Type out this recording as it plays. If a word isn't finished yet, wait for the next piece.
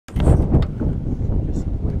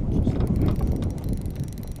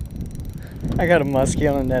I got a musky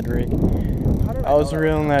on a Ned rig. I was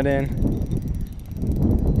reeling that in.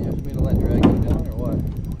 You have me to let drag you down or what?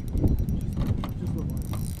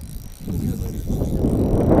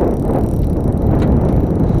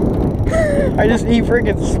 I just he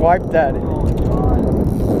freaking swiped at it. Oh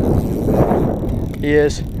god. He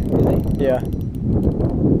is. Is he? Yeah.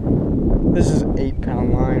 This is an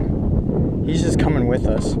 8-pound line. He's just coming with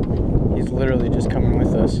us. He's literally just coming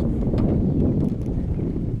with us.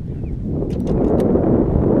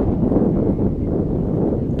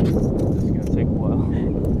 This is gonna take a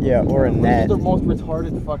while. Yeah, or a net. This is the most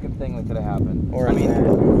retarded fucking thing that could have happened. Or a net.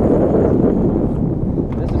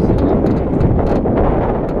 This is silly.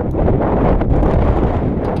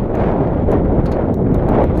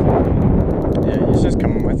 Yeah, he's just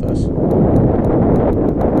coming with us.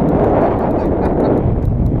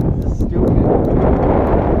 This is stupid.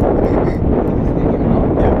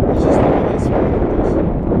 Yeah, he's just literally swimming with us.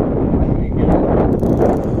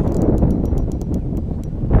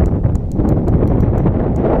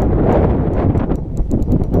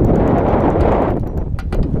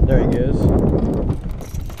 There he goes.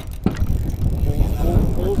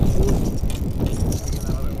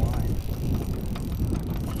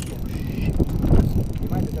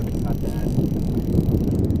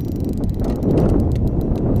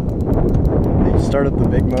 Start up the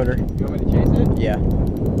big motor. You want me to chase it? Yeah.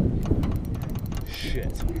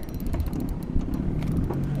 Shit.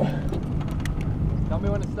 Tell me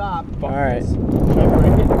when to stop. Alright.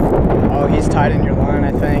 Oh, he's tied in your line,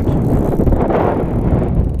 I think.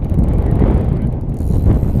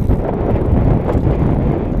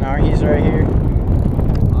 No, he's right here.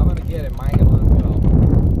 I'm gonna get him. I ain't gonna let him go.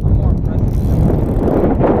 I'm more impressed with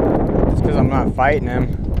him. It's because I'm not fighting him.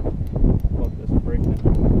 Fuck this freaking.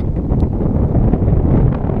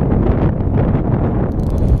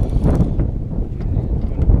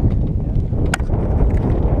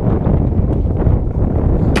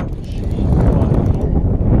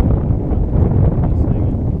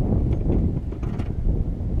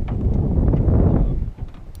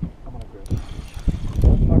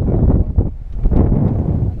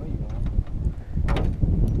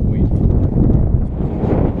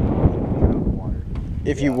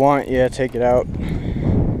 If you want, yeah, take it out.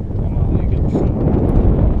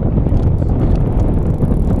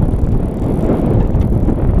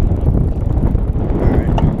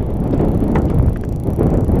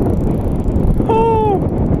 Oh,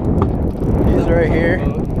 he's right here.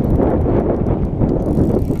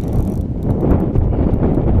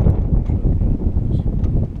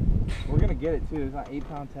 We're gonna get it too. It's not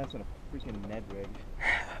 8-pound test and a freaking Ned rig.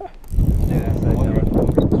 Dude, that's that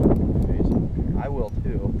I will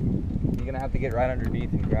too. You're gonna have to get right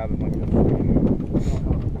underneath and grab him like this.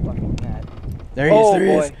 Fucking net. There he is. There he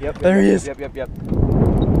is. Yep, There he is. Yep. You're gonna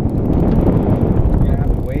have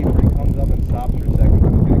to wait till he comes up and stops for a second. He's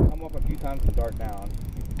gonna come up a few times and dart down.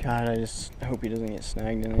 God, I just hope he doesn't get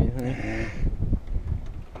snagged in anything.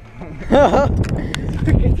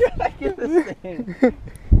 Get this thing.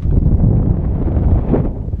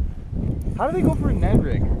 How do they go for a Ned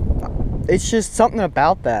rig? It's just something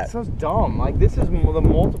about that. That sounds dumb. Like, this is the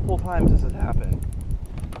multiple times this has happened.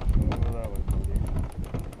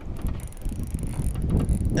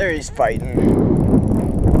 There he's fighting.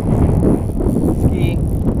 Ski.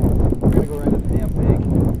 We're gonna go right at the damn pig.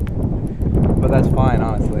 But that's fine,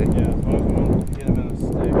 honestly. Yeah, as long as we don't get him in the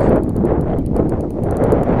sticks.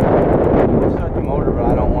 I'll start the motor, but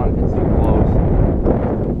I don't want it too close.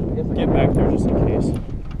 Get back there just in case.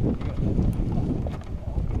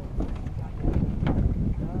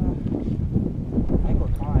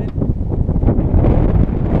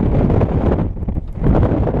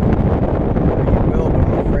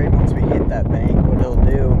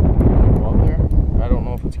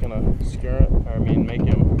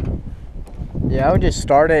 Yeah, I would just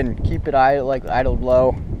start it and keep it idled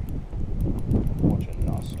low.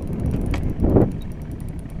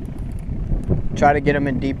 Try to get them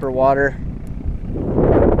in deeper water.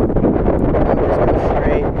 Just go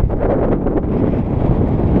straight.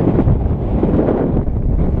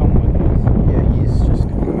 Yeah, he's just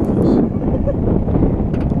coming with us.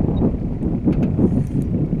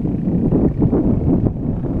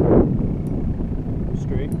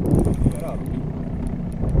 Straight. Shut up.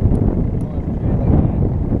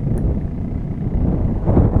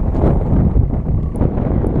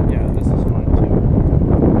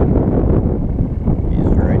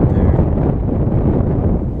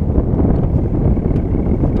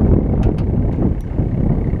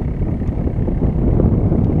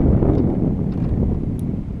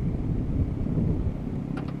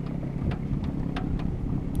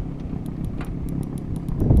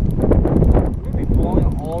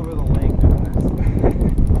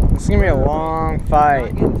 gonna be a long fight.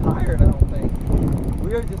 I'm not getting tired, I don't think.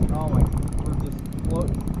 We are just, oh my, we're just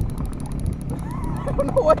floating. I don't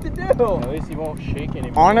know what to do. At least he won't shake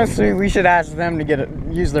anymore. Honestly, we should ask them to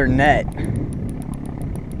use their net.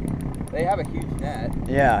 They have a huge net.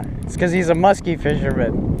 Yeah, it's because he's a musky fisher,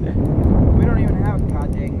 but We don't even have a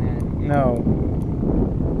goddamn net. no.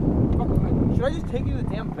 Should I just take you to the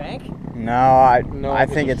damn bank? No, I No,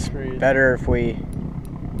 think it's it's trees. better if we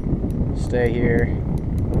stay here.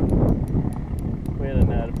 If we had a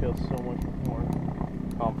net, I'd feel so much more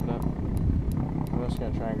confident. I'm just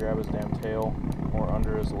gonna try and grab his damn tail or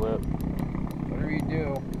under his lip. Whatever you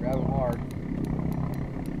do, grab him hard.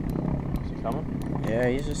 Is he coming? Yeah,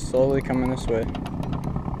 he's just slowly coming this way.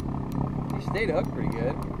 He stayed hooked pretty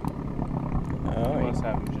good. Oh, He must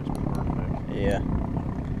have him just perfect. yeah.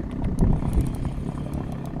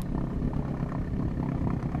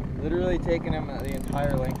 Literally taking him the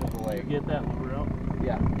entire length of the You lake. get that lure out?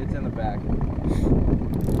 Yeah, it's in the back. You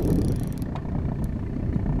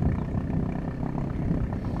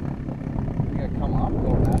gotta come up,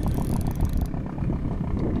 go back.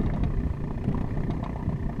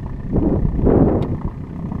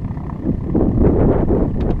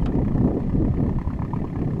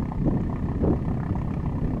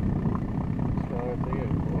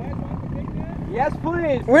 Yes,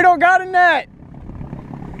 please. We don't got a net.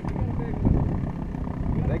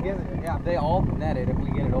 Yeah, they all net it if we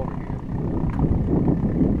get it over here.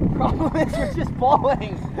 Problem is, you're just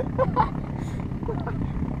falling.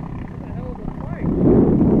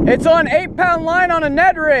 It's on 8-pound line on a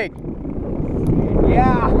Ned rig.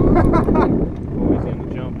 Yeah. Oh, he's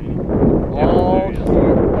gonna jump in. Oh, there he is.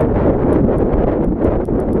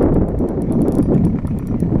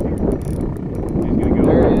 He's gonna go.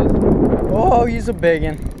 There he is. Oh, he's a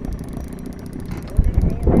biggin.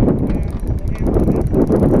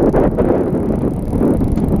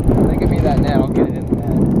 They give me that net, I'll get it in the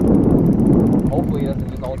net. Hopefully he doesn't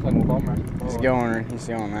just all of a sudden bum rush. He's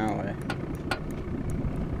going that way.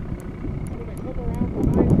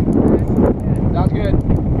 Sounds good.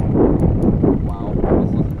 Wow.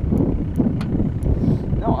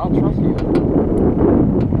 No, I don't trust you.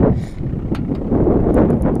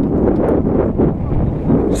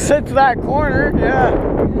 Sit to that corner, yeah.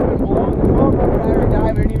 He's just been blowing the smoke over there and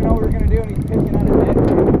I didn't even know what we were gonna do and he's pitching out of net.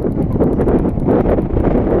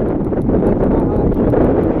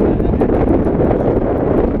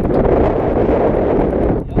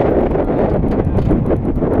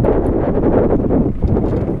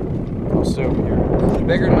 I'll sit over here. This is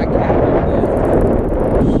bigger than my cat.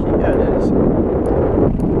 Yeah, it is.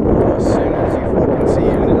 As soon as you fucking see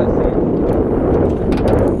him.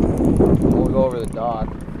 We'll go over the dock.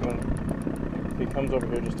 If he comes over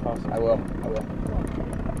here, just toss it. I will. I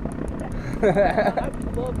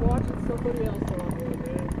love watching somebody else on there,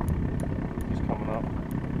 man. He's coming up.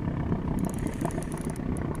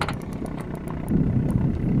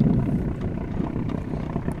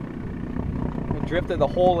 We drifted the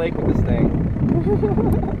whole lake with this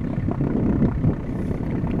thing.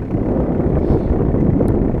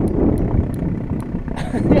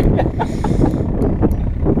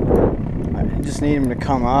 I just need him to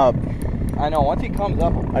come up. I know, once he comes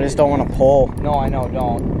up, I just don't want to pull. no, I know,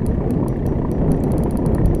 don't.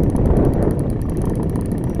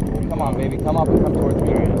 Come on, baby, come up and come towards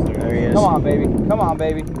me. There he is. Come on, baby, come on,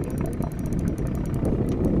 baby.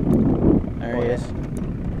 There he is.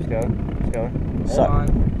 Skyler. So, Hold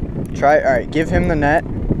on. try. All right, give him the net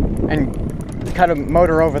and cut a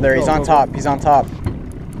motor over there. He's Go, on go, top. go. He's on top.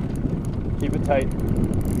 Keep it tight.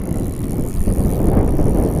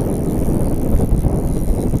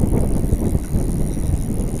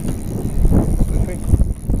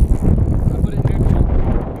 I put it in neutral.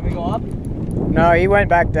 Can we go up? No, he went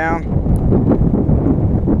back down.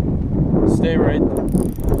 Stay right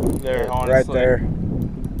there, honestly. Right there.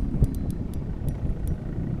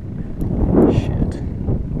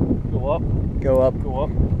 Shit. Go up. Go up. Go up.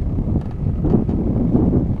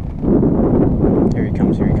 Here he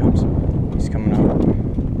comes. Here he comes. He's coming up.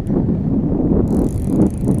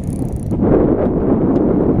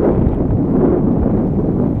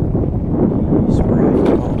 He's right.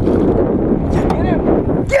 Get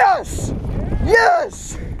him! Yes!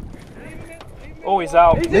 Yes! Oh, he's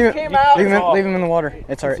out. He just came out. Leave him in the water.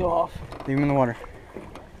 It's alright. He's off. Leave him in the water.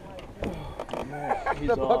 He's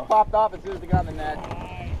The hook off. popped off as soon as it got on the net.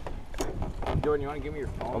 Jordan, you want to give me your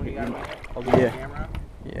phone? Okay, You got it? I'll Give me the Yeah. camera.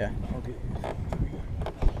 Yeah.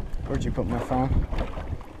 Where'd you put my phone?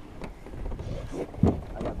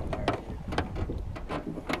 I got the wire.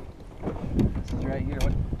 This is right here.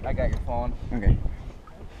 I got your phone. Okay.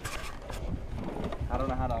 I don't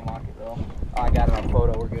know how to unlock it though. Oh, I got it on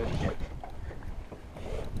photo. We're good.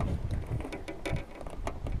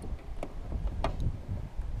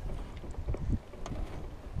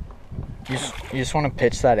 You just want to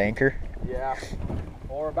pitch that anchor? Yeah.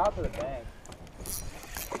 Well, we're about to the bank.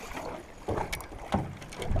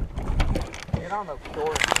 Get on the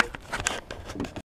shore.